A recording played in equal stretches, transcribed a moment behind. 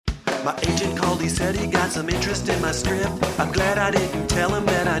My agent called, he said he got some interest in my script. I'm glad I didn't tell him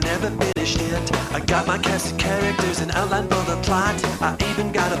that I never finished it. I got my cast of characters and outline for the plot. I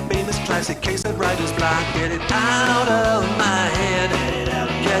even got a famous classic case of writer's block. Get it out of my head.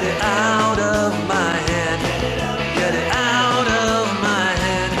 Get it out of my head. Get it out of my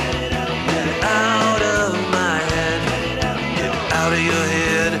head. Get it out of my head. Get it out of your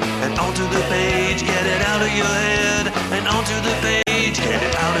head and onto the page. Get it out of your head and onto the page. Get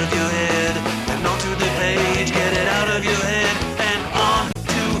it out of your head and onto the page. Get it out of your head and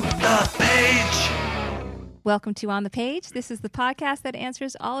onto the page. Welcome to On the Page. This is the podcast that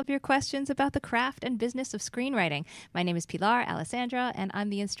answers all of your questions about the craft and business of screenwriting. My name is Pilar Alessandra, and I'm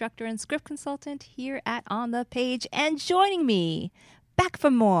the instructor and script consultant here at On the Page. And joining me, back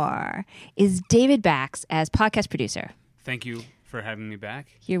for more, is David Bax as podcast producer. Thank you for having me back.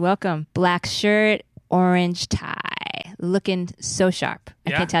 You're welcome. Black shirt, orange tie, looking so sharp.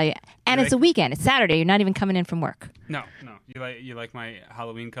 I can't tell you. And it's a weekend. It's Saturday. You're not even coming in from work. No. You like my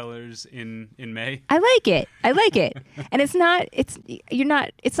Halloween colors in May? I like it. And it's not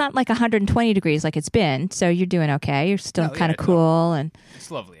like 120 degrees like it's been, so you're doing okay. You're still kind of cool and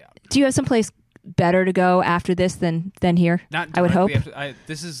it's lovely out. Do you have someplace better to go after this than here? Not I would hope.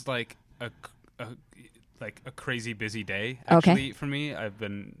 This is like a crazy busy day actually for me. I've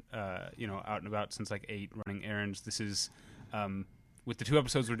been out and about since like 8 running errands. This is with the 2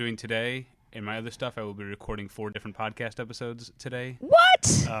 episodes we're doing today and my other stuff, I will be recording 4 different podcast episodes today.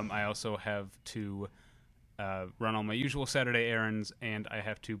 What? I also have to run all my usual Saturday errands, and I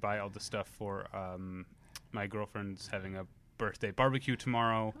have to buy all the stuff for my girlfriend's having a birthday barbecue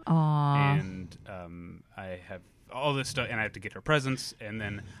tomorrow. Aww. And I have all this stuff, and I have to get her presents, and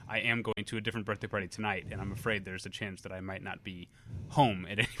then I am going to a different birthday party tonight, and I'm afraid there's a chance that I might not be home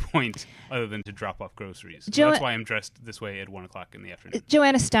at any point other than to drop off groceries. So that's why I'm dressed this way at 1 o'clock in the afternoon.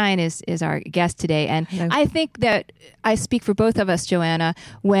 Johanna Stein is our guest today, and I think that I speak for both of us, Johanna,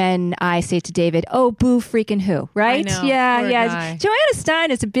 when I say to David, "Oh, boo freaking who," right? I know. Yeah. Guy. Johanna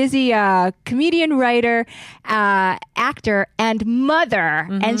Stein is a busy comedian, writer, actor, and mother,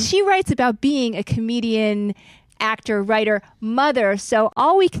 and she writes about being a comedian, actor, writer, mother. So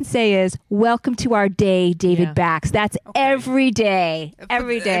all we can say is, welcome to our day, David Bax. That's every day.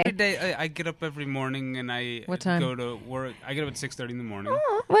 Every day. Every day. I get up every morning and I go to work. I get up at 6:30 in the morning.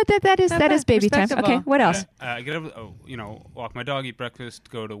 Oh, well, that is baby time. Okay, what else? I get up, walk my dog, eat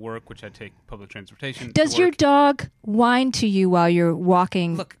breakfast, go to work, which I take public transportation. Does your dog whine to you while you're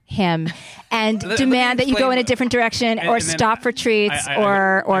walking him and demand that you go in a different direction or stop for treats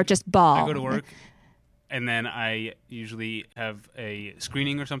or just bawl? I go to work. And then I usually have a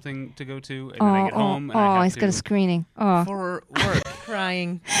screening or something to go to, and then I get home. And he's got a screening. For work.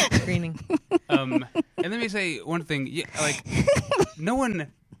 Crying screening. And let me say one thing. No one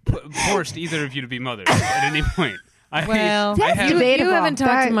forced either of you to be mothers at any point. You haven't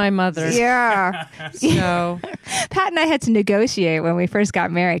talked to my mother. Yeah. So Pat and I had to negotiate when we first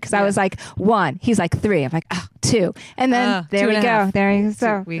got married because I was like 1. He's like 3. I'm like, 2. And then there we go. There you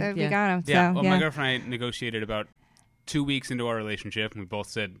go. We got him. Yeah. So, my girlfriend and I negotiated about 2 weeks into our relationship, and we both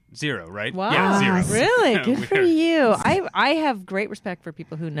said 0, right? Wow. Yeah, 0. Really? Good for you. I have great respect for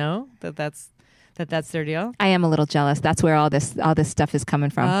people who know that's their deal. I am a little jealous. That's where all this stuff is coming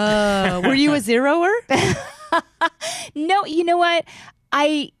from. Were you a zeroer? No, you know what?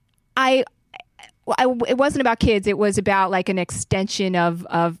 It wasn't about kids. It was about like an extension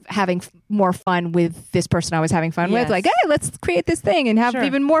of having more fun with this person I was having fun with. Like, hey, let's create this thing and have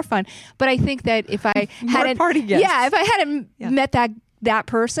even more fun. But I think that if I hadn't, if I hadn't met that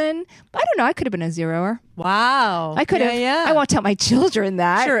person, I don't know, I could have been a zeroer. Wow. I could have. Yeah. I won't tell my children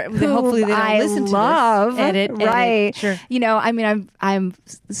that. Sure. Hopefully they don't listen to love. This. Edit. Right. Sure. I mean, I'm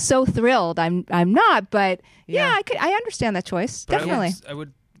so thrilled. I'm not, but I understand that choice. But definitely. I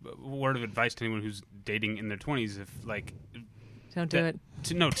would word of advice to anyone who's dating in their 20s, if don't do it.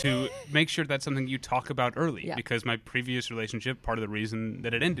 To make sure that's something you talk about early. Because my previous relationship, part of the reason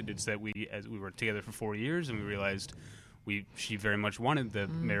that it ended is that we were together for 4 years and we realized she very much wanted the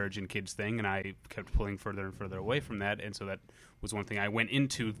marriage and kids thing, and I kept pulling further and further away from that. And so that was one thing I went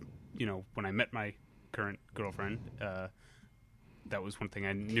into, when I met my current girlfriend. That was one thing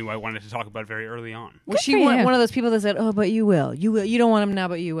I knew I wanted to talk about very early on. Was she one of those people that said, "Oh, but you will. You don't want him now,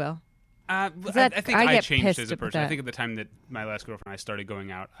 but you will"? I think I changed as a person. I think at the time that my last girlfriend and I started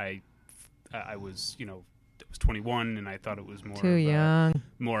going out, I was, I was 21 and I thought it was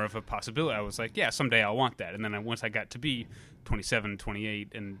more of a possibility. I was like, yeah, someday I'll want that. And then once I got to be 27,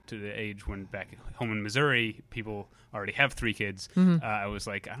 28, and to the age when back home in Missouri, people already have 3 kids, I was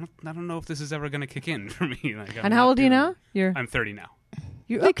like, I don't know if this is ever going to kick in for me. And how old are you now? I'm 30 now.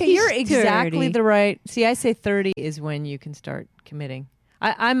 You're exactly the right. See, I say 30 is when you can start committing.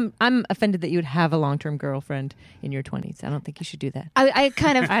 I'm offended that you would have a long-term girlfriend in your 20s. I don't think you should do that. I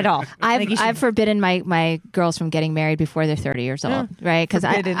kind of at all. I've forbidden my girls from getting married before they're 30 years old, right? Because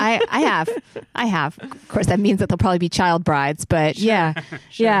I have. Of course, that means that they'll probably be child brides, but yeah.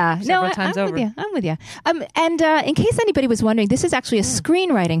 Several times I'm over. I'm with you. And in case anybody was wondering, this is actually a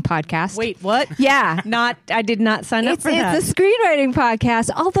screenwriting podcast. Wait, what? Yeah. I did not sign up for that. It's a screenwriting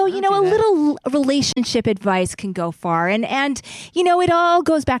podcast. Although, a little relationship advice can go far. And it all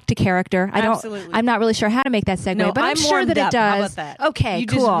goes back to character. Absolutely. I'm not really sure how to make that segue, but I'm sure that it does. How about that? Okay, you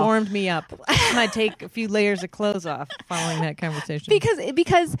cool. just warmed me up. I'm going to take a few layers of clothes off following that conversation.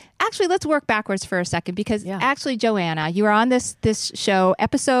 Because actually, let's work backwards for a second. Because actually, Johanna, you were on this show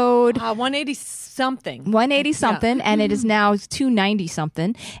episode 180 something. 180 something, and it is now 290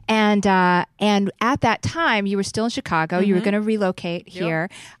 something. And at that time, you were still in Chicago. You were going to relocate here.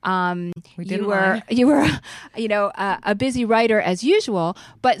 You were a busy writer as usual.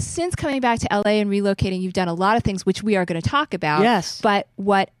 But since coming back to LA and relocating, you've done a lot of things, which we are going to talk about. Yes. But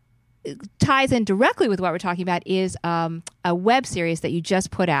what ties in directly with what we're talking about is a web series that you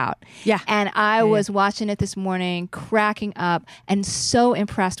just put out. Yeah. And I was watching it this morning, cracking up, and so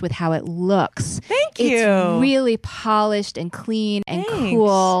impressed with how it looks. Thank you. It's really polished and clean and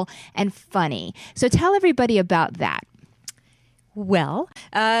cool and funny. So tell everybody about that. Well,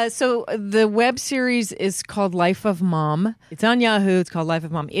 so the web series is called Life of Mom. It's on Yahoo. It's called Life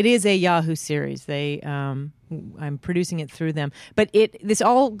of Mom. It is a Yahoo series. I'm producing it through them. But this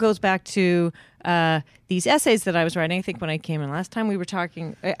all goes back to these essays that I was writing. I think when I came in last time we were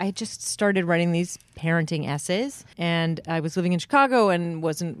talking, I just started writing these parenting essays. And I was living in Chicago and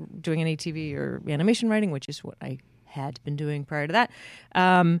wasn't doing any TV or animation writing, which is what I had been doing prior to that.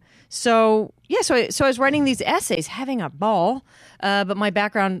 So I was writing these essays, having a ball, but my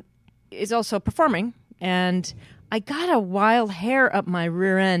background is also performing, and I got a wild hair up my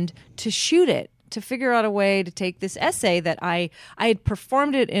rear end to shoot it, to figure out a way to take this essay that I had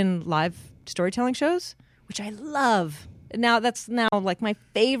performed it in live storytelling shows, which I love. That's like my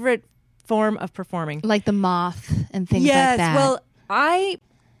favorite form of performing. Like The Moth and things like that. Yes, well,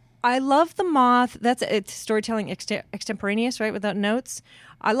 I love The Moth. It's storytelling extemporaneous, right, without notes.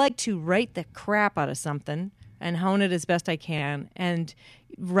 I like to write the crap out of something and hone it as best I can. And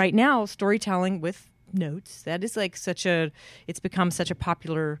right now, storytelling with notes, that is like it's become such a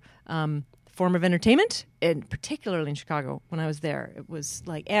popular form of entertainment, and particularly in Chicago when I was there. It was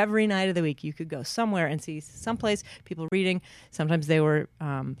like every night of the week you could go somewhere and see someplace people reading. Sometimes they were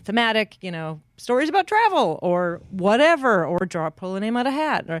thematic, stories about travel or whatever, or pull a name out of a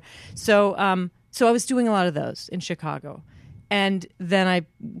hat. So I was doing a lot of those in Chicago. And then I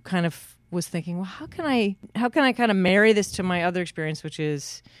kind of was thinking, well, how can I kind of marry this to my other experience, which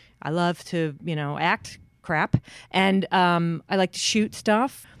is I love to, act crap, and I like to shoot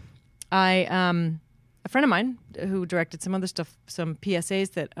stuff. A friend of mine who directed some other stuff, some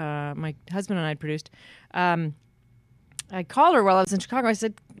PSAs that my husband and I had produced, I called her while I was in Chicago. I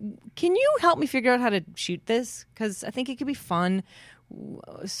said, can you help me figure out how to shoot this? Because I think it could be fun.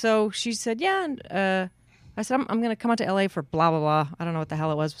 So she said, yeah. I said, I'm going to come out to LA for blah, blah, blah. I don't know what the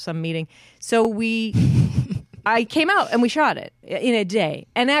hell it was, some meeting. So I came out and we shot it in a day.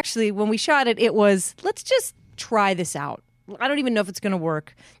 And actually, when we shot it, it was, let's just try this out. I don't even know if it's going to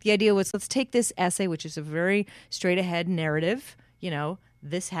work. The idea was, let's take this essay, which is a very straight-ahead narrative.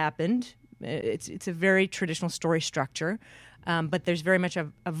 This happened. It's a very traditional story structure, but there's very much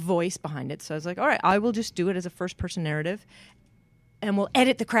a voice behind it. So I was like, all right, I will just do it as a first-person narrative, and we'll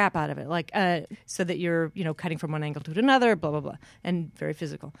edit the crap out of it, so that you're, cutting from one angle to another, blah, blah, blah, and very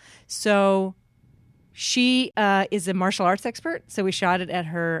physical. So she is a martial arts expert, so we shot it at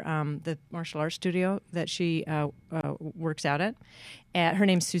her the martial arts studio that she works out at. Her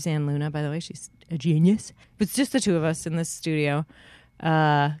name's Suzanne Luna, by the way. She's a genius. It's just the two of us in this studio.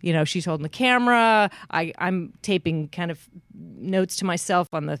 She's holding the camera. I'm taping kind of notes to myself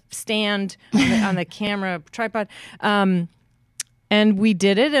on the stand, on the camera tripod. And we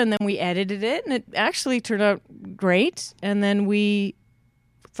did it, and then we edited it, and it actually turned out great. And then we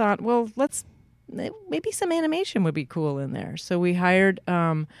thought, well, maybe some animation would be cool in there. So we hired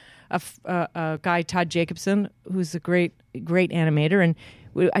a guy, Todd Jacobson, who's a great animator.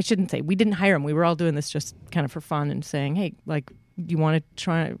 And I shouldn't say we didn't hire him. We were all doing this just kind of for fun and saying, hey, you want to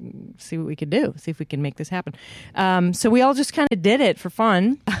try to see what we could do, see if we can make this happen. So we all just kind of did it for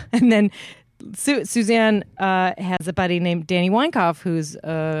fun. And then Suzanne has a buddy named Danny Weinkauf, who's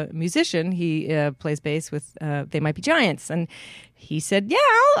a musician. He plays bass with They Might Be Giants. And he said, yeah,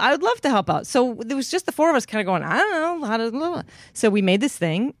 I would love to help out. So there was just the four of us kind of going, I don't know how to blah, blah. So we made this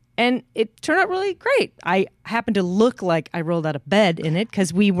thing. And it turned out really great. I happened to look like I rolled out of bed in it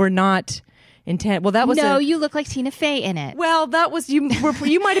because we were not intent. Well, that was you look like Tina Fey in it. Well, that was you.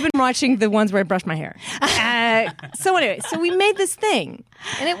 You might have been watching the ones where I brushed my hair. So anyway, so we made this thing,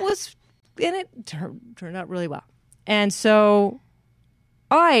 and it turned out really well. And so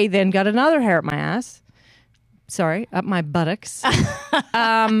I then got another hair at my ass. Sorry, up my buttocks.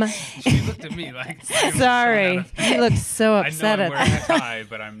 She looked at me like. Sorry, you look so upset I know I'm wearing a tie,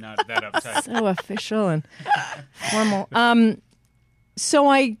 but I'm not that uptight. So official and formal. So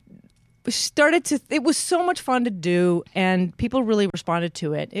I started to. It was so much fun to do, and people really responded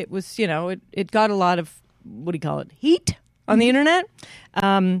to it. It was, it got a lot of heat on the internet.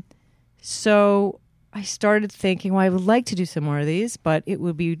 So I started thinking, well, I would like to do some more of these, but it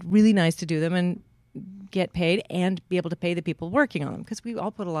would be really nice to do them and get paid and be able to pay the people working on them because we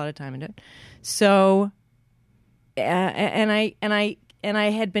all put a lot of time into it. So, and I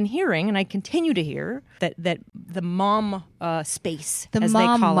had been hearing, and I continue to hear that the mom space, as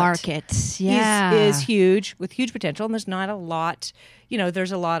mom they call market, is huge with huge potential, and there's not a lot.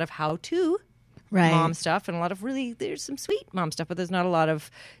 There's a lot of how-to mom stuff, and there's some sweet mom stuff, but there's not a lot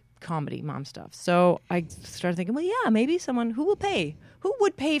of comedy mom stuff. So I started thinking, well, yeah, maybe someone who would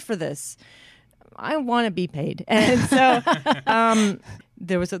pay for this. I want to be paid. And so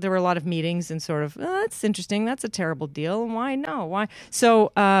there were a lot of meetings and sort of, that's interesting. That's a terrible deal. Why? No. Why?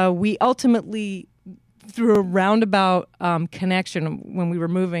 So we ultimately, through a roundabout connection, when we were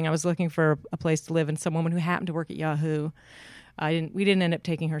moving, I was looking for a place to live, and some woman who happened to work at Yahoo. We didn't end up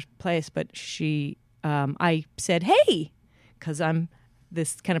taking her place, but I said, hey, because I'm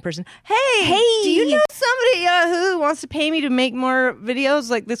this kind of person. Hey, do you know somebody who wants to pay me to make more videos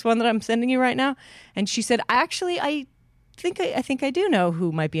like this one that I'm sending you right now? And she said, actually, I think I do know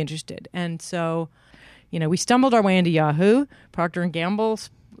who might be interested. And so, we stumbled our way into Yahoo. Procter & Gamble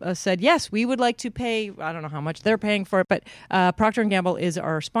said, yes, we would like to pay. I don't know how much they're paying for it, but Procter & Gamble is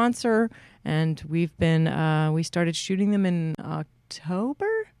our sponsor, and we started shooting them in October.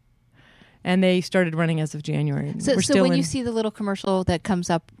 And they started running as of January. So when you see the little commercial that comes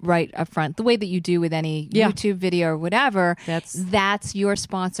up right up front, the way that you do with any YouTube video or whatever, that's your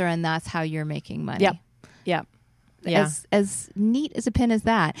sponsor, and that's how you're making money. Yep. As neat as a pin as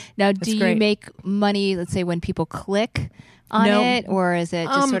that. Now, do you make money, let's say, when people click on it, or is it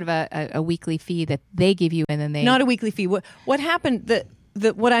just sort of a weekly fee that they give you, and then they... Not a weekly fee. What happened,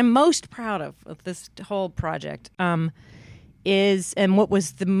 what I'm most proud of this whole project, is, and what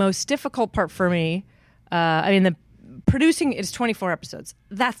was the most difficult part for me, the producing is 24 episodes.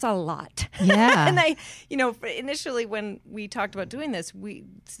 That's a lot. Yeah. And initially when we talked about doing this,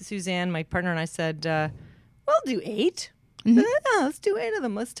 Suzanne, my partner, and I said, we'll do 8. Mm-hmm. Yeah, let's do 8 of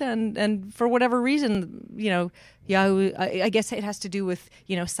them. Let's 10. And for whatever reason, Yahoo, I guess it has to do with,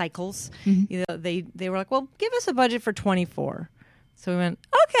 cycles. Mm-hmm. They were like, well, give us a budget for 24. So we went,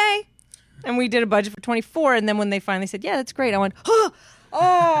 okay. And we did a budget for 24, and then when they finally said, yeah, that's great, I went, oh,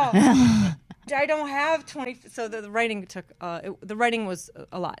 I don't have 20. So the writing took, the writing was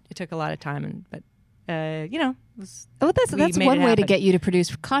a lot. It took a lot of time, but that's one way to get you to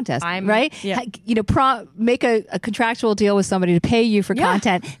produce content, right? Yeah. Make a contractual deal with somebody to pay you for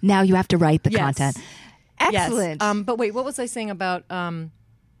content. Now you have to write the content. Excellent. Yes. But wait, what was I saying about,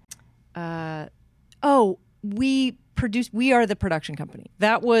 we are the production company.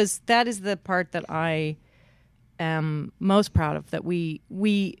 That is the part that I am most proud of, that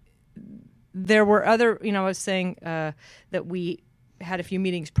there were other, I was saying that we had a few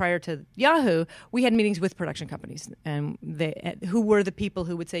meetings prior to Yahoo. We had meetings with production companies, and who were the people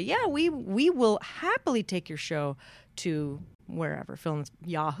who would say, yeah, we will happily take your show to wherever, films,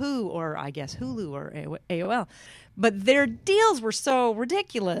 Yahoo, or I guess Hulu or AOL. But their deals were so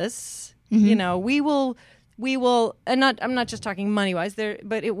ridiculous. Mm-hmm. We will, and I'm not just talking money wise there,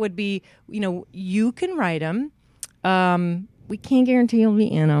 but it would be, you can write them. We can't guarantee you'll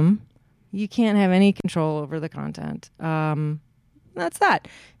be in them. You can't have any control over the content. That's that.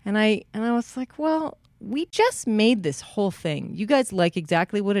 And I was like, well, we just made this whole thing. You guys like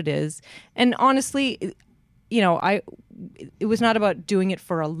exactly what it is. And honestly, it was not about doing it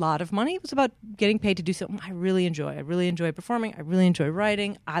for a lot of money. It was about getting paid to do something I really enjoy. I really enjoy performing. I really enjoy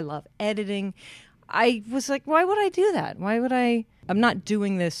writing. I love editing. I was like, why would I do that? I'm not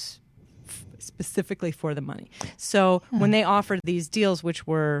doing this specifically for the money. So when they offered these deals, which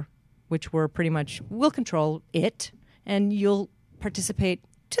were pretty much, we'll control it and you'll participate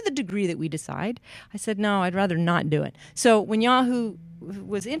to the degree that we decide. I said, no, I'd rather not do it. So when Yahoo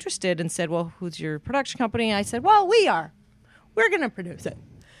was interested and said, well, who's your production company? I said, well, we are. We're going to produce it.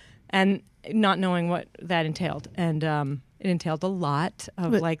 And not knowing what that entailed. And it entailed a lot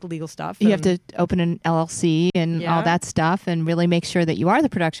of like legal stuff. You have to open an LLC and all that stuff and really make sure that you are the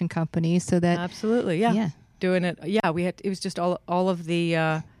production company so that... Absolutely, yeah. Doing it. Yeah, it was just all of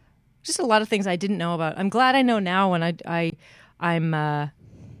the... just a lot of things I didn't know about. I'm glad I know now, and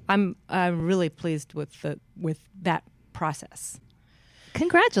I'm really pleased with that process.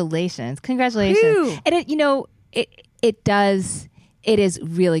 Congratulations. Phew. And it is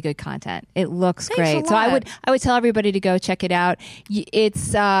really good content. It looks great. So I would tell everybody to go check it out.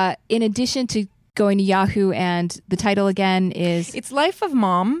 It's in addition to going to Yahoo, and the title again is... It's Life of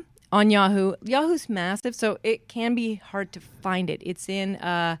Mom on Yahoo. Yahoo's massive, so it can be hard to find it. It's in,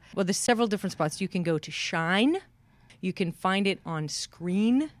 there's several different spots. You can go to Shine. You can find it on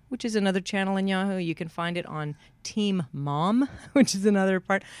Screen, which is another channel in Yahoo. You can find it on Team Mom, which is another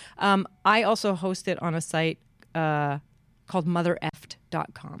part. I also host it on a site called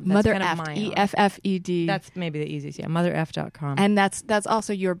mothereffed.com. Mothereffed, E-F-F-E-D. That's maybe the easiest, mothereffed.com. And that's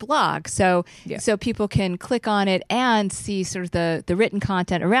also your blog. So so people can click on it and see sort of the written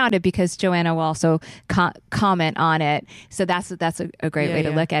content around it, because Johanna will also comment on it. So that's a great way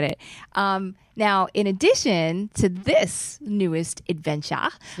to look at it. Now, in addition to this newest adventure,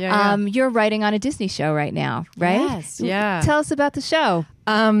 you're writing on a Disney show right now, right? Yes, yeah. Tell us about the show.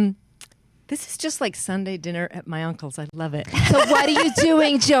 This is just like Sunday dinner at my uncle's. I love it. So what are you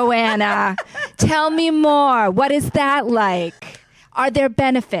doing, Johanna? Tell me more. What is that like? Are there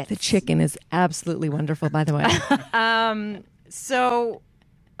benefits? The chicken is absolutely wonderful, by the way. So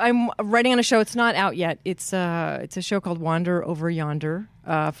I'm writing on a show. It's not out yet. It's a show called Wander Over Yonder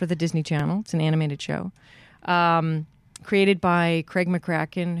for the Disney Channel. It's an animated show. Created by Craig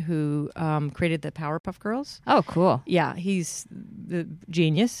McCracken, who created the Powerpuff Girls. Oh, cool. Yeah, he's the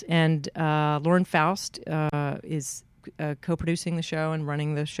genius. And Lauren Faust is co-producing the show and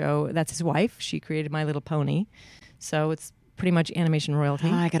running the show. That's his wife. She created My Little Pony. So it's pretty much animation royalty.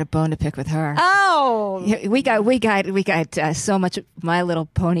 Oh, I got a bone to pick with her. Oh, we got so much My Little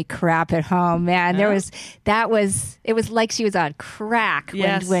Pony crap at home, man. It was like she was on crack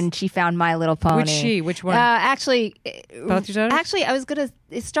when she found My Little Pony. Which one? Actually, both your daughters? Actually,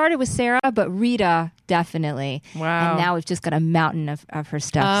 it started with Sarah, but Rita definitely. Wow. And now we've just got a mountain of her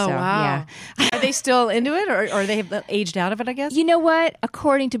stuff. Oh, so, wow. Yeah. Are they still into it, or they have aged out of it, I guess? You know what?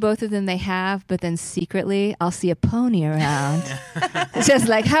 According to both of them, they have, but then secretly, I'll see a pony around. It's just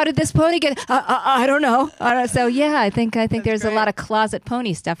like, how did this pony get? I don't know. So yeah, I think there's a lot of closet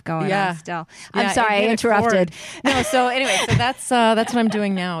pony stuff going on still. I'm sorry, I interrupted. No, so anyway, that's what I'm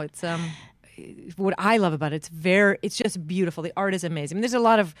doing now. It's what I love about it. It's just beautiful. The art is amazing. I mean, there's a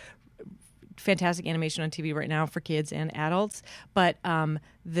lot of fantastic animation on TV right now for kids and adults, but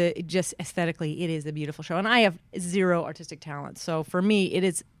just aesthetically, it is a beautiful show. And I have zero artistic talent, so for me, it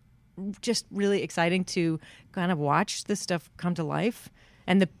is just really exciting to kind of watch this stuff come to life.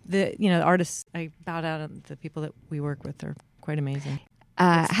 And the artists, I bow down on the people that we work with. They're quite amazing.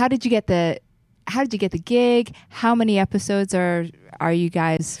 How did you get the gig? How many episodes are you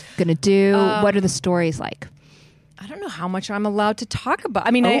guys going to do? What are the stories like? I don't know how much I'm allowed to talk about.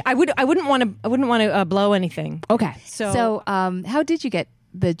 I mean, I wouldn't want to blow anything. Okay. So how did you get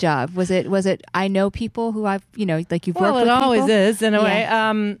the job? Was it I know people who I've you've worked with people? Well, it always is in a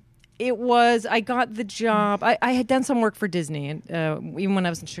way. It was, I got the job. I had done some work for Disney, and even when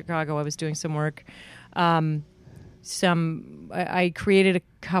I was in Chicago, I was doing some work. I created a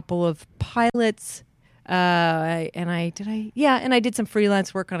couple of pilots, and I did some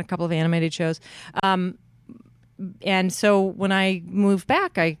freelance work on a couple of animated shows. And so when I moved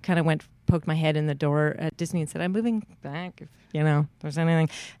back, I kind of poked my head in the door at Disney and said, I'm moving back if there's anything.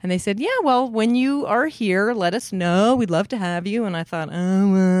 And they said, yeah, well, when you are here, let us know. We'd love to have you. And I thought,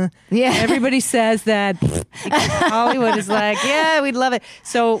 everybody says that. Hollywood is like, yeah, we'd love it.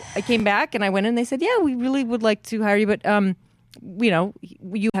 So I came back and I went in and they said, yeah, we really would like to hire you. But,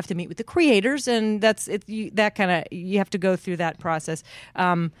 you have to meet with the creators, and that's it. You have to go through that process.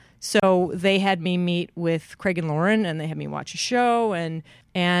 So they had me meet with Craig and Lauren, and they had me watch a show, and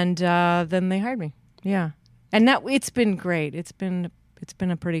then they hired me. Yeah, and it's been great. It's been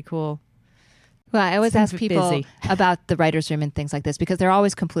a pretty cool. Well, I always ask people about the writer's room and things like this because they're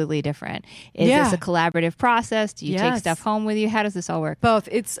always completely different. Is this a collaborative process? Do you take stuff home with you? How does this all work? Both.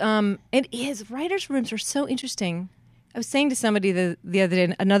 It is. Writers' rooms are so interesting I was saying to somebody the other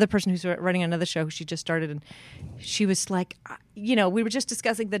day, another person who's writing another show who she just started, and she was like, we were just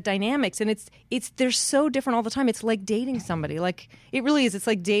discussing the dynamics, and they're so different all the time. It's like dating somebody. Like, it really is. It's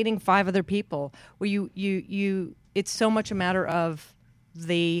like dating 5 other people, where you it's so much a matter of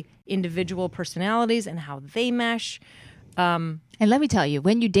the individual personalities and how they mesh. And let me tell you,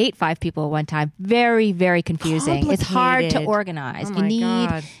 when you date 5 people at one time, very, very confusing. It's hard to organize. Oh you need,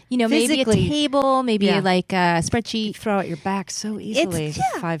 God. Maybe a table, maybe Yeah. like a spreadsheet. You throw out your back so easily. It's- with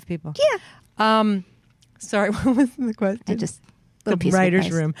yeah. 5 people. Yeah. Sorry, what was the question? And just The little piece of writer's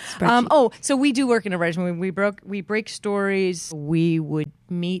advice. room. Spreadsheet. So we do work in a writer's room. We break stories. We would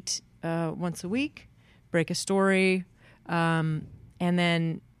meet once a week, break a story, and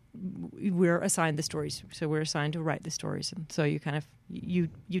then we're assigned the stories. So we're assigned to write the stories. And so you kind of you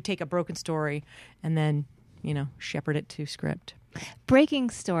take a broken story and then shepherd it to script. Breaking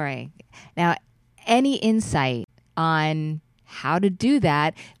story. Now, any insight on how to do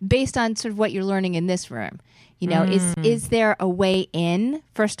that based on sort of what you're learning in this room? Is there a way in,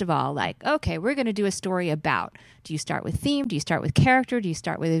 first of all, like, okay, we're going to do a story about. Do you start with theme? Do you start with character? Do you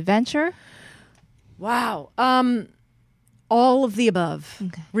start with adventure? Wow. All of the above,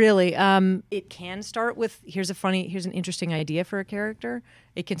 really. It can start with, here's an interesting idea for a character.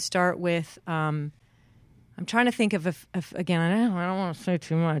 It can start with, I'm trying to think of again, I don't want to say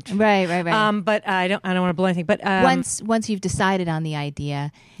too much. Right. But I don't want to blow anything. But Once you've decided on the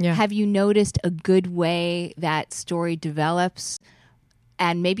idea, Yeah. have you noticed a good way that story develops?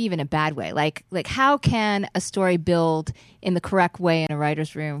 And maybe even a bad way. Like how can a story build in the correct way in a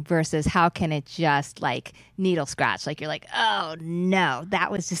writer's room versus how can it just like needle scratch? Like you're like, oh no,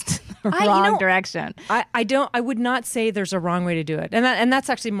 that was just the wrong direction. I would not say there's a wrong way to do it. And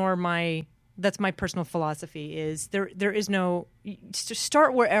that's actually more that's my personal philosophy is there is no,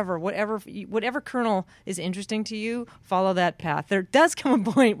 start whatever kernel is interesting to you, follow that path. There does come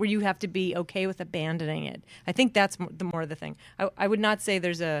a point where you have to be okay with abandoning it. I think that's the thing. I would not say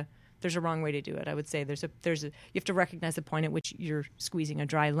there's a wrong way to do it. I would say there's a you have to recognize the point at which you're squeezing a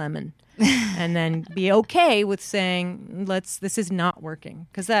dry lemon and then be okay with saying this is not working,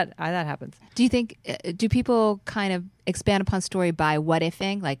 because that happens. Do you think do people kind of expand upon story by what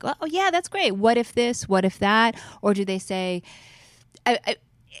ifing? Like, oh yeah, that's great. What if this? What if that? Or do they say I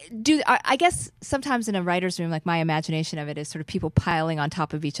guess sometimes in a writer's room, like my imagination of it is sort of people piling on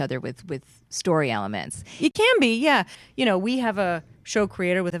top of each other with story elements. It can be, yeah. We have a show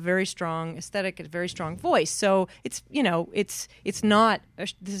creator with a very strong aesthetic and a very strong voice. So it's not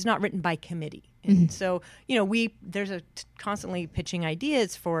this is not written by committee. And so, there's constantly pitching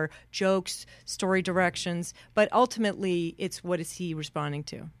ideas for jokes, story directions, but ultimately it's what is he responding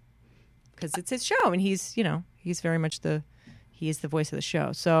to? Because it's his show, and he's very much he is the voice of the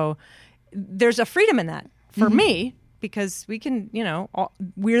show. So there's a freedom in that for me, because we can,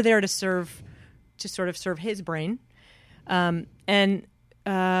 we're there to sort of serve his brain. And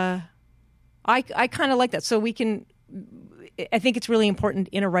I kind of like that. So I think it's really important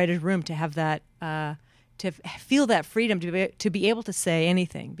in a writer's room to have that, to feel that freedom to be able to say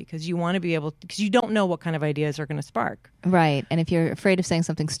anything, because you want to be able, because you don't know what kind of ideas are going to spark. Right. And if you're afraid of saying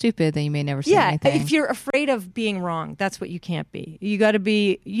something stupid, then you may never say anything. If you're afraid of being wrong, that's what you can't be. You got to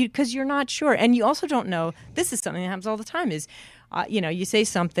be, because you're not sure. And you also don't know, this is something that happens all the time is, you say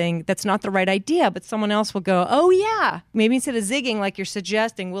something that's not the right idea, but someone else will go, oh yeah, maybe instead of zigging like you're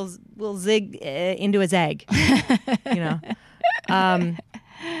suggesting, we'll zig into a zag.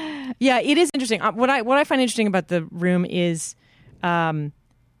 Yeah, it is interesting. What I find interesting about the room is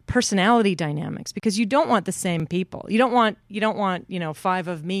personality dynamics, because you don't want the same people. You don't want 5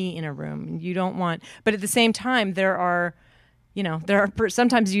 of me in a room. You don't want, but at the same time, there are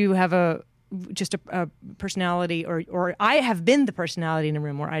sometimes you have just a personality, or I have been the personality in a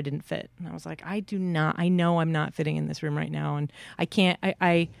room where I didn't fit, and I was like, I know I'm not fitting in this room right now, and I can't.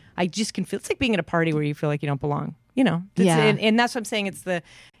 I just can feel. It's like being at a party where you feel like you don't belong. Yeah. And that's what I'm saying.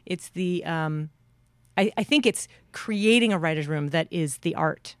 I think it's creating a writer's room that is the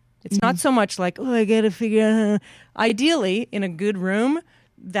art. It's not so much like, oh, I got to figure out. Ideally, in a good room,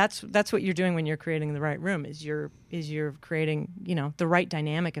 that's what you're doing when you're creating the right room. Is you're creating the right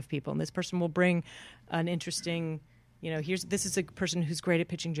dynamic of people, and this person will bring an interesting. This is a person who's great at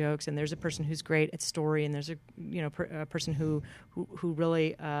pitching jokes, and there's a person who's great at story, and there's a person who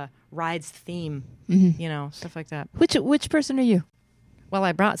really rides theme, stuff like that. Which person are you? Well,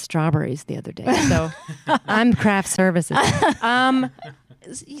 I brought strawberries the other day, so I'm craft services.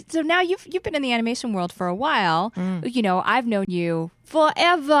 So now you've been in the animation world for a while. I've known you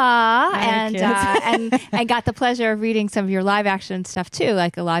forever, and got the pleasure of reading some of your live action stuff too,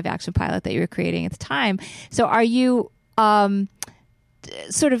 like a live action pilot that you were creating at the time. So are you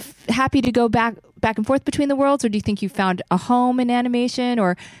sort of happy to go back and forth between the worlds, or do you think you found a home in animation,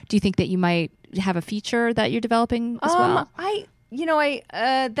 or do you think that you might have a feature that you're developing as well? I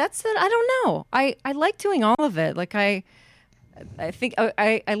don't know. I like doing all of it. Like I think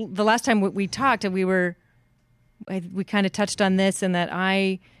I the last time we talked, and we kind of touched on this, and that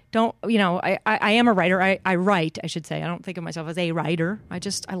I don't, I am a writer. I write, I should say. I don't think of myself as a writer. I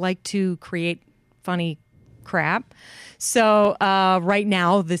like to create funny crap. So right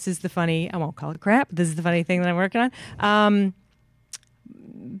now, this is the funny, I won't call it crap. This is the funny thing that I'm working on.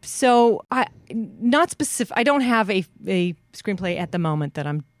 So not specific. I don't have a screenplay at the moment that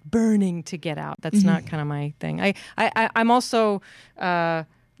I'm burning to get out. That's not kind of my thing. I'm also,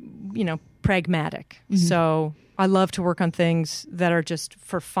 pragmatic. So I love to work on things that are just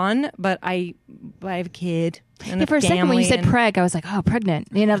for fun, but I have a kid. And for a second when you said preg, I was like, oh, pregnant.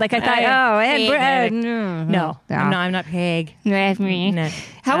 I thought, and bread. No, I'm not preg. No.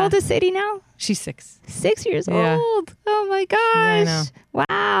 How old is Sadie now? She's 6. 6 years old. Oh my gosh. I know.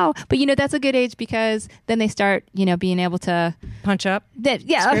 Wow. But that's a good age, because then they start, being able to punch up.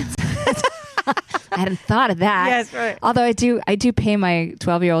 Yeah. I hadn't thought of that. Yes, right. Although I do pay my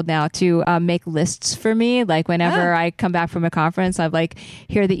 12-year-old now to make lists for me. Like whenever I come back from a conference, I'm like,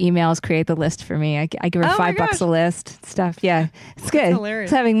 here are the emails, create the list for me. I give her $5 a list, stuff. Yeah, it's good. That's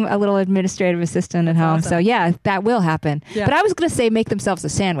hilarious. It's having a little administrative assistant at home. Awesome. So yeah, that will happen. Yeah. But I was going to say make themselves a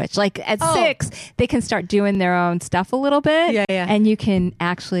sandwich. Like at 6, they can start doing their own stuff a little bit. Yeah. And you can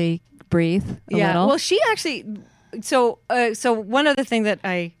actually breathe a little. Well, she actually. So one other thing that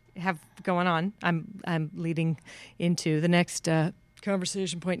I have going on, I'm leading into the next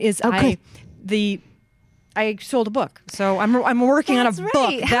conversation point, is I sold a book, so I'm working on a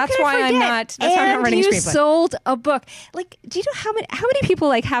book. That's why I'm not writing a screenplay. You sold a book. Like, do you know how many people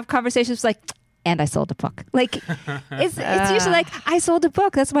like have conversations like, and I sold a book. Like, it's usually like, I sold a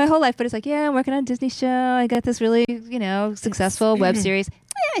book. That's my whole life. But it's like, yeah, I'm working on a Disney show. I got this really, successful web series.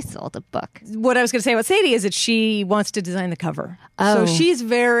 Yeah, I sold a book. What I was going to say about Sadie is that she wants to design the cover. Oh. So she's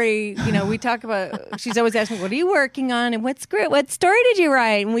very, we talk about, she's always asking, what are you working on? And what story did you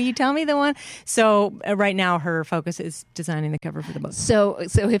write? And will you tell me the one? So right now her focus is designing the cover for the book. So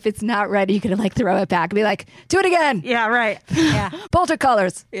if it's not ready, you can like throw it back and be like, do it again. Yeah, right. Yeah. Bolder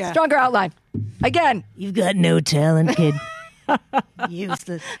colors. Yeah. Stronger outline. Again. You've got no talent, kid.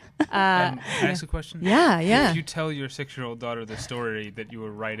 Useless. Can I ask a question? Yeah. If you tell your 6-year-old daughter the story that you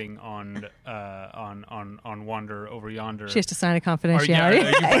were writing on Wander Over Yonder, she has to sign a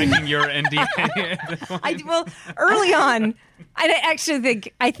confidentiality. Are you breaking your NDA? Well, early on, I actually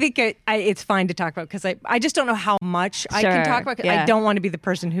think it's fine to talk about, because I just don't know how much I can talk about. I don't want to be the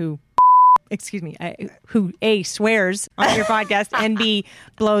person who. Excuse me, who A, swears on your podcast, and B,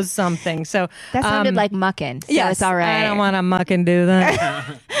 blows something. So that sounded like mucking. So yes, it's all right. I don't want to muck and do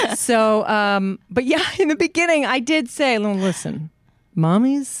that. So, but yeah, in the beginning, I did say, listen,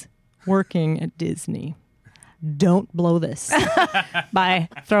 mommy's working at Disney. Don't blow this by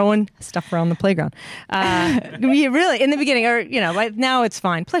throwing stuff around the playground. Really, in the beginning, or like now it's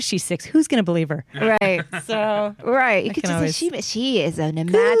fine. Plus, she's 6. Who's going to believe her? Right. So right. You could just say she is an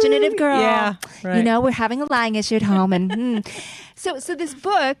imaginative girl. Yeah. Right. We're having a lying issue at home, and so this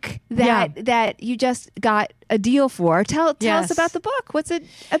book that you just got a deal for. Tell us about the book. What's it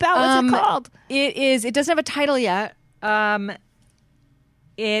about? What's it called? It doesn't have a title yet.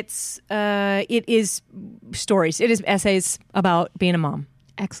 It is stories. It is essays about being a mom.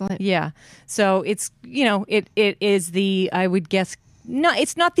 Excellent. Yeah. So it's, it is I would guess, no,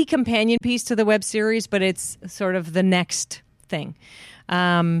 it's not the companion piece to the web series, but it's sort of the next thing.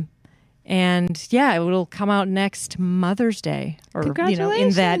 And yeah, it will come out next Mother's Day, or,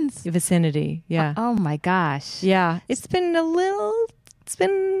 Congratulations. in that vicinity. Yeah. Oh my gosh. Yeah. It's been a little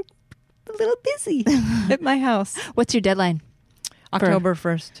busy at my house. What's your deadline? October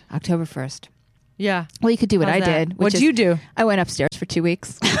 1st. October 1st. Yeah. Well, you could do what How's I that? did. What'd you do? I went upstairs for 2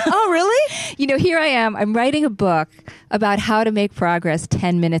 weeks. Oh, really? Here I am. I'm writing a book about how to make progress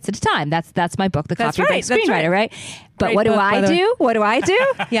 10 minutes at a time. That's my book, The Coffee Break Screenwriter, right? But Great what do book, I do? What do I do?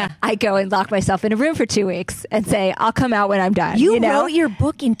 Yeah. I go and lock myself in a room for 2 weeks and say, I'll come out when I'm done. You wrote your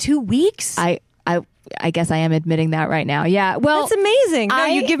book in 2 weeks? I guess I am admitting that right now. Yeah. Well, that's amazing. No,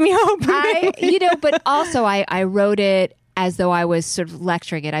 you give me hope. But also I wrote it as though I was sort of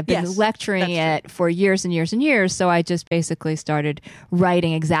lecturing it. I've been lecturing it for years and years and years. So I just basically started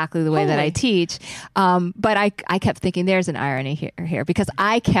writing exactly the way that I teach. But I kept thinking there's an irony here because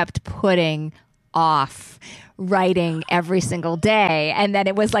I kept putting off writing every single day. And then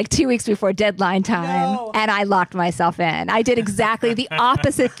it was like 2 weeks before deadline time. No. And I locked myself in. I did exactly the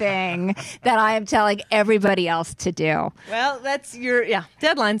opposite thing that I am telling everybody else to do. Well, that's your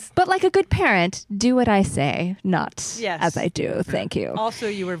deadlines. But like a good parent, do what I say, not Yes. as I do. Thank you. Also,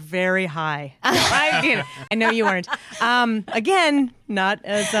 you were very high. I know you weren't. Again, not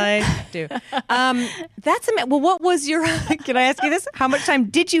as I do. Well, what was your? Can I ask you this? How much time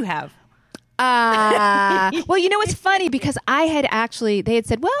did you have? Well, it's funny because they had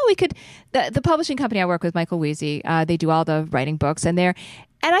said, well, we could, the publishing company I work with, Michael Weezy, they do all the writing books, and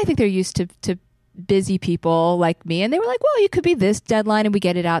I think they're used to busy people like me, and they were like, well, you could be this deadline and we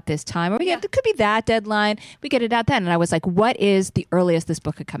get it out this time, or it could be that deadline, we get it out then. And I was like, what is the earliest this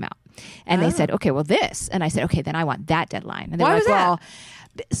book could come out? And they said, okay, well, this. And I said, okay, then I want that deadline. And they were like, well,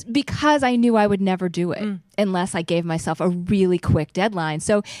 because I knew I would never do it unless I gave myself a really quick deadline.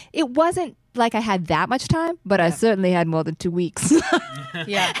 So it wasn't like I had that much time, but I certainly had more than 2 weeks.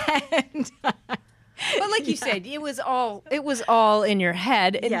 Yeah. But like you said, it was all in your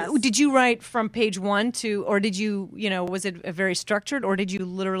head. Yes. Did you write from page one to, or did you, was it very structured, or did you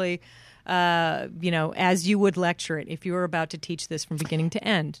literally, as you would lecture it, if you were about to teach this from beginning to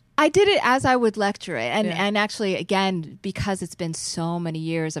end? I did it as I would lecture it. And actually, again, because it's been so many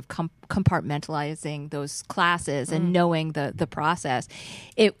years of compartmentalizing those classes and knowing the process,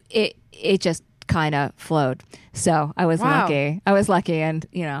 it just kind of flowed. So I was lucky. And,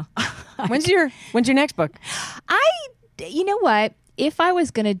 When's your next book? You know what? If I was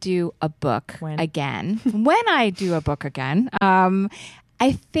going to do a book again, when I do a book again,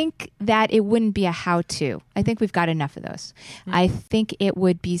 I think that it wouldn't be a how-to. I think we've got enough of those. I think it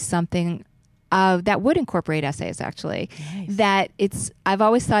would be something that would incorporate essays, actually. Nice. I've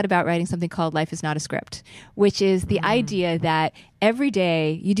always thought about writing something called Life is Not a Script, which is the idea that every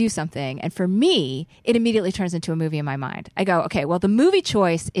day you do something, and for me, it immediately turns into a movie in my mind. I go, okay, well, the movie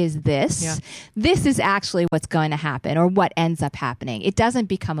choice is this. Yeah. This is actually what's going to happen, or what ends up happening. It doesn't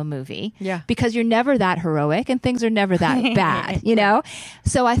become a movie because you're never that heroic and things are never that bad,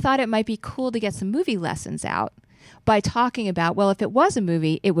 So I thought it might be cool to get some movie lessons out by talking about, well, if it was a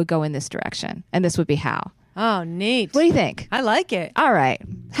movie, it would go in this direction, and this would be how. Oh, neat. What do you think? I like it. All right.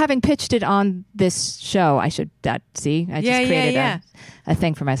 Having pitched it on this show, I should, see? I just created a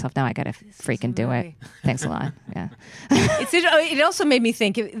thing for myself. Now I got to freaking do it. Thanks a lot. Yeah. It also made me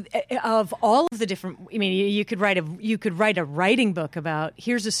think of all of the different, you could write a writing book about,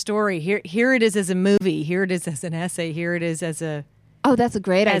 here's a story, here it is as a movie, here it is as an essay, here it is as a... Oh, that's a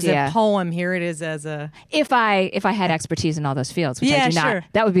great idea. As a poem, here it is as a... If I had expertise in all those fields, which I do not,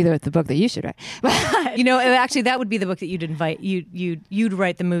 that would be the book that you should write. Actually, that would be the book that you'd invite. You'd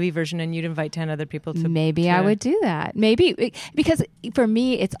write the movie version, and you'd invite 10 other people to... Maybe I would do that. Maybe. Because for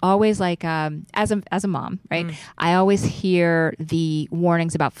me, it's always like, as a mom, right? I always hear the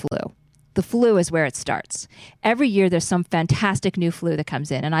warnings about flu. The flu is where it starts. Every year there's some fantastic new flu that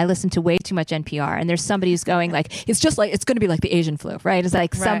comes in, and I listen to way too much NPR, and there's somebody who's going like, it's going to be like the Asian flu, right? It's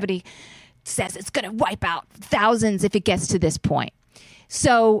like somebody says it's going to wipe out thousands if it gets to this point.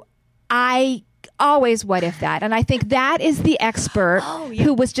 So I always what if that, and I think that is the expert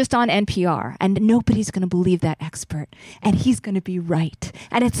who was just on NPR, and nobody's going to believe that expert, and he's going to be right,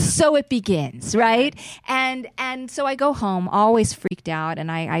 and it's so it begins, right? And so I go home always freaked out,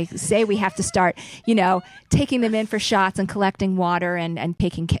 and I say we have to start, taking them in for shots and collecting water and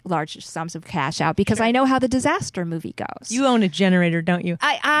taking large sums of cash out, because I know how the disaster movie goes. You own a generator, don't you?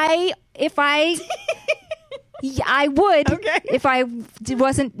 Yeah, I would if I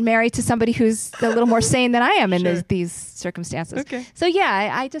wasn't married to somebody who's a little more sane than I am in these circumstances. Okay. So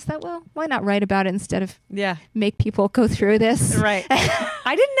I just thought, well, why not write about it instead of make people go through this? Right.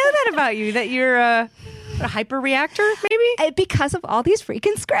 I didn't know that about you, that you're a hyper reactor, maybe? Because of all these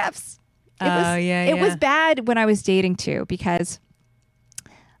freaking scripts. It was bad when I was dating too, because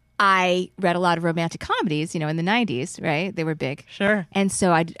I read a lot of romantic comedies, in the 90s, right? They were big. Sure. And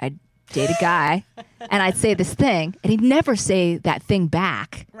so I'd date a guy and I'd say this thing and he'd never say that thing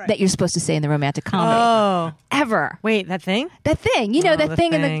back that you're supposed to say in the romantic comedy. Oh. Ever. Wait, that thing? That thing. That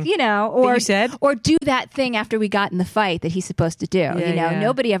thing in the, or, you said? Or do that thing after we got in the fight that he's supposed to do.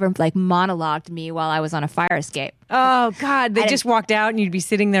 Nobody ever monologued me while I was on a fire escape. Oh, God. They just walked out and you'd be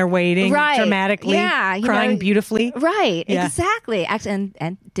sitting there waiting dramatically, crying beautifully. Right. Yeah. Exactly.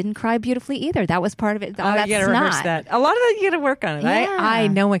 And didn't cry beautifully either. That was part of it. You got to rehearse that. A lot of that, you got to work on it. Yeah.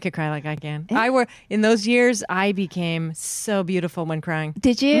 No one could cry like I can. In those years, I became so beautiful when crying.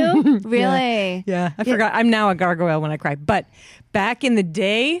 Did you? Really? Yeah. I forgot. I'm now a gargoyle when I cry. But back in the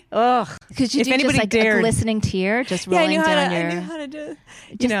day, ugh. Could you if do anybody just like dared. a glistening tear just Yeah, I rolling knew down I your... knew how to do.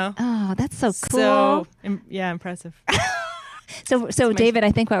 Oh, that's so cool. So impressive. So David,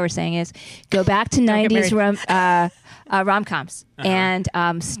 I think what we're saying is go back to 90s rom-coms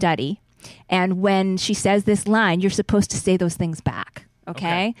and study. And when she says this line, you're supposed to say those things back.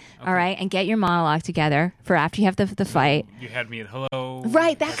 Okay? All right? And get your monologue together for after you have the fight. You had me at hello.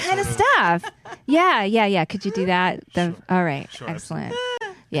 Right, that kind of stuff. Yeah. Could you do that? Sure. All right. Sure, Excellent.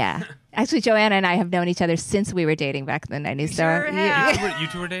 Yeah. Actually, Joanna and I have known each other since we were dating back in the 90s. You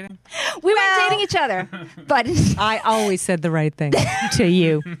two were dating? We weren't dating each other. But I always said the right thing to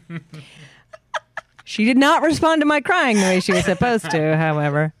you. She did not respond to my crying the way she was supposed to,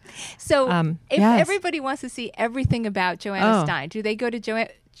 however. So if yes. everybody wants to see everything about Johanna Stein, do they go to is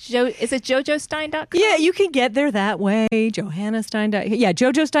it jojostein.com? Yeah, you can get there that way. Johanna Stein. Yeah,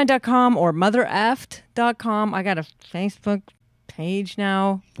 jojostein.com or mothereft.com. I got a Facebook page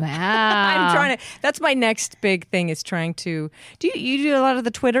now. Wow. I'm trying to. That's my next big thing is trying to. Do you do a lot of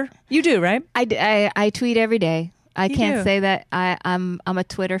the Twitter? You do, right? I tweet every day. I You can't do. say that I'm a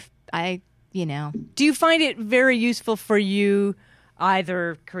Twitter. Do you find it very useful for you,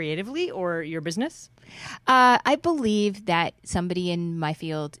 either creatively or your business? I believe that somebody in my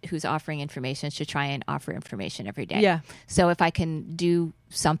field who's offering information should try and offer information every day. Yeah. So if I can do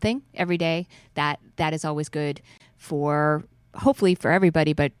something every day, that is always good for hopefully for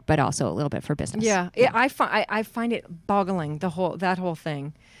everybody, but also a little bit for business. Yeah. I find it boggling that whole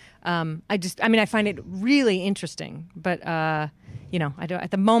thing. I find it really interesting, but I don't.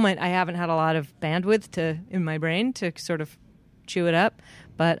 At the moment, I haven't had a lot of bandwidth in my brain to sort of chew it up.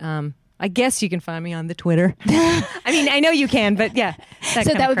 But I guess you can find me on the Twitter. I mean, I know you can, but yeah. So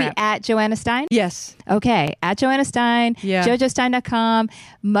that would be at Johanna Stein? Yes. Okay. At Johanna Stein, Yeah. jojostein.com,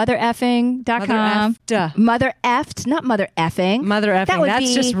 mothereffing.com. Mother effed, not mother effing. Mother effing. That would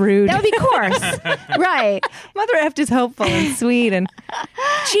That's just rude. That would be coarse. Right. Mother effed is hopeful and sweet and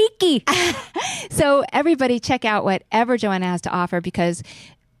cheeky. So everybody check out whatever Johanna has to offer because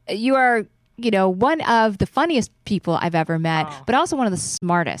you are, one of the funniest people I've ever met, but also one of the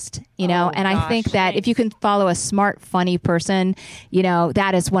smartest, and I think that if you can follow a smart, funny person,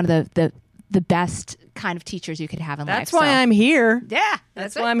 that is one of the best kind of teachers you could have in life. That's why I'm here. Yeah.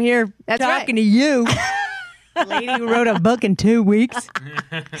 That's why I'm here That's talking to you. Lady who wrote a book in 2 weeks.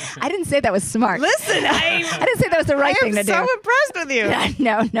 I didn't say that was smart. Listen, I didn't say that was the right thing to do. I'm so impressed with you.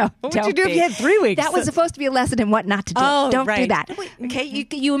 No. What would you do if you had 3 weeks? That was supposed to be a lesson in what not to do. Oh, Don't do right. that. Okay,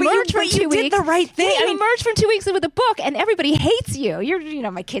 you emerged from 2 you weeks. did the right thing. You emerged from 2 weeks with a book, and everybody hates you. You're,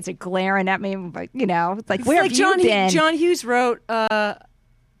 my kids are glaring at me, but it's like, where have you been? John Hughes wrote Ferris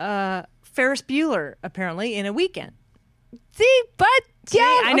Bueller apparently in a weekend. See, but yeah,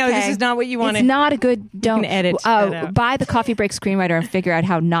 I know okay. this is not what you want. It's not a good. Don't can edit that out. Buy the Coffee Break Screenwriter and figure out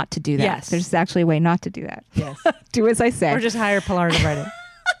how not to do that. Yes. There's actually a way not to do that. Yes. Do as I say. Or just hire Pilar to write it.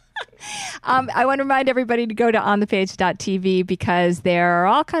 I want to remind everybody to go to onthepage.tv because there are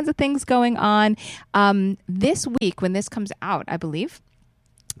all kinds of things going on. This week, when this comes out, I believe,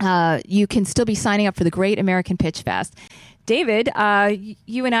 you can still be signing up for the Great American Pitch Fest. David,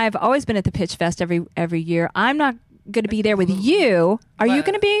 you and I have always been at the Pitch Fest every year. I'm not going to be there with you. Are you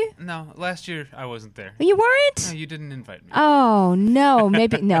going to be? No, last year I wasn't there. You weren't? No, you didn't invite me. Oh, no.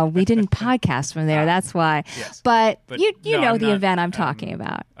 Maybe. No, we didn't podcast from there. That's why. Yes. But you no, know I'm the not, event I'm talking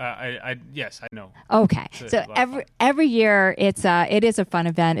about. Yes, I know. Okay. It's So a lot of fun. every year it is a fun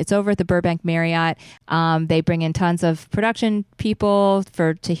event. It's over at the Burbank Marriott. They bring in tons of production people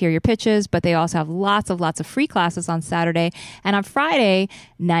to hear your pitches, but they also have lots of free classes on Saturday. And on Friday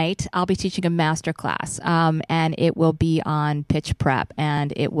night, I'll be teaching a master class. And it will be on pitch prep,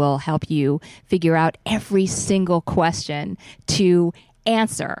 and it will help you figure out every single question to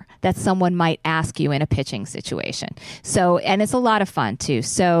answer that someone might ask you in a pitching situation. So, and it's a lot of fun too.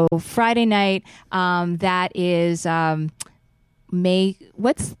 So Friday night, that is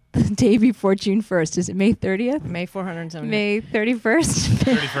what's the day before June 1st? Is it May 30th? May 470. May 31st?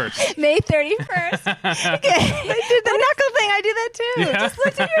 31st. May 31st. Okay. I did the knuckle thing. I do that too. Yeah. Just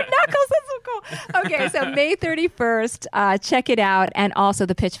looked at your knuckles. That's so cool. Okay, so May 31st. Check it out. And also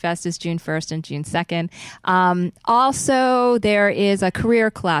the Pitch Fest is June 1st and June 2nd. Also, there is a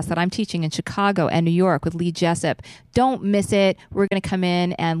career class that I'm teaching in Chicago and New York with Lee Jessup. Don't miss it. We're going to come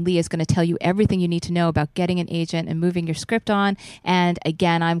in and Lee is going to tell you everything you need to know about getting an agent and moving your script on. And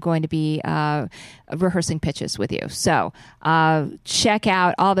again, I'm going to be rehearsing pitches with you. So check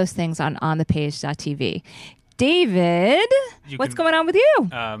out all those things on onthepage.tv. David, what's going on with you?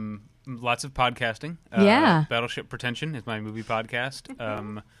 Lots of podcasting. Yeah. Battleship Pretension is my movie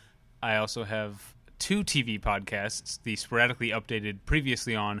podcast. I also have 2 TV podcasts, the sporadically updated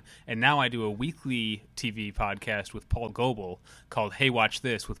previously on, and now I do a weekly TV podcast with Paul Goebel called Hey Watch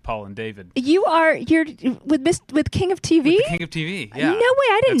This with Paul and David. You're with King of TV? With the King of TV, yeah. No way,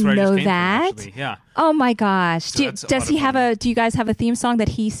 I didn't know that. From, yeah. Oh my gosh! So does he have do you guys have a theme song that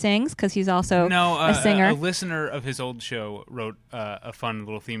he sings? Because he's also a singer. A listener of his old show wrote a fun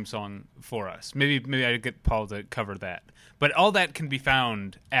little theme song for us. Maybe I'd get Paul to cover that. But all that can be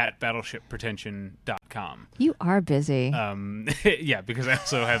found at battleshippretension.com. You are busy. Yeah, because I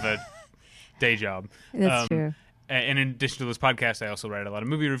also have a day job. That's true. And in addition to those podcasts, I also write a lot of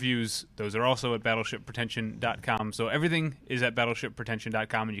movie reviews. Those are also at battleshippretension.com. So everything is at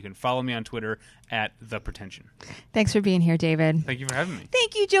battleshippretension.com, and you can follow me on Twitter at @thepretension. Thanks for being here, David. Thank you for having me.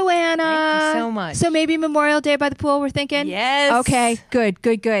 Thank you, Joanna. Thank you so much. So maybe Memorial Day by the pool, we're thinking? Yes. Okay, good.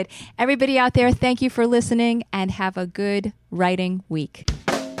 Everybody out there, thank you for listening, and have a good writing week.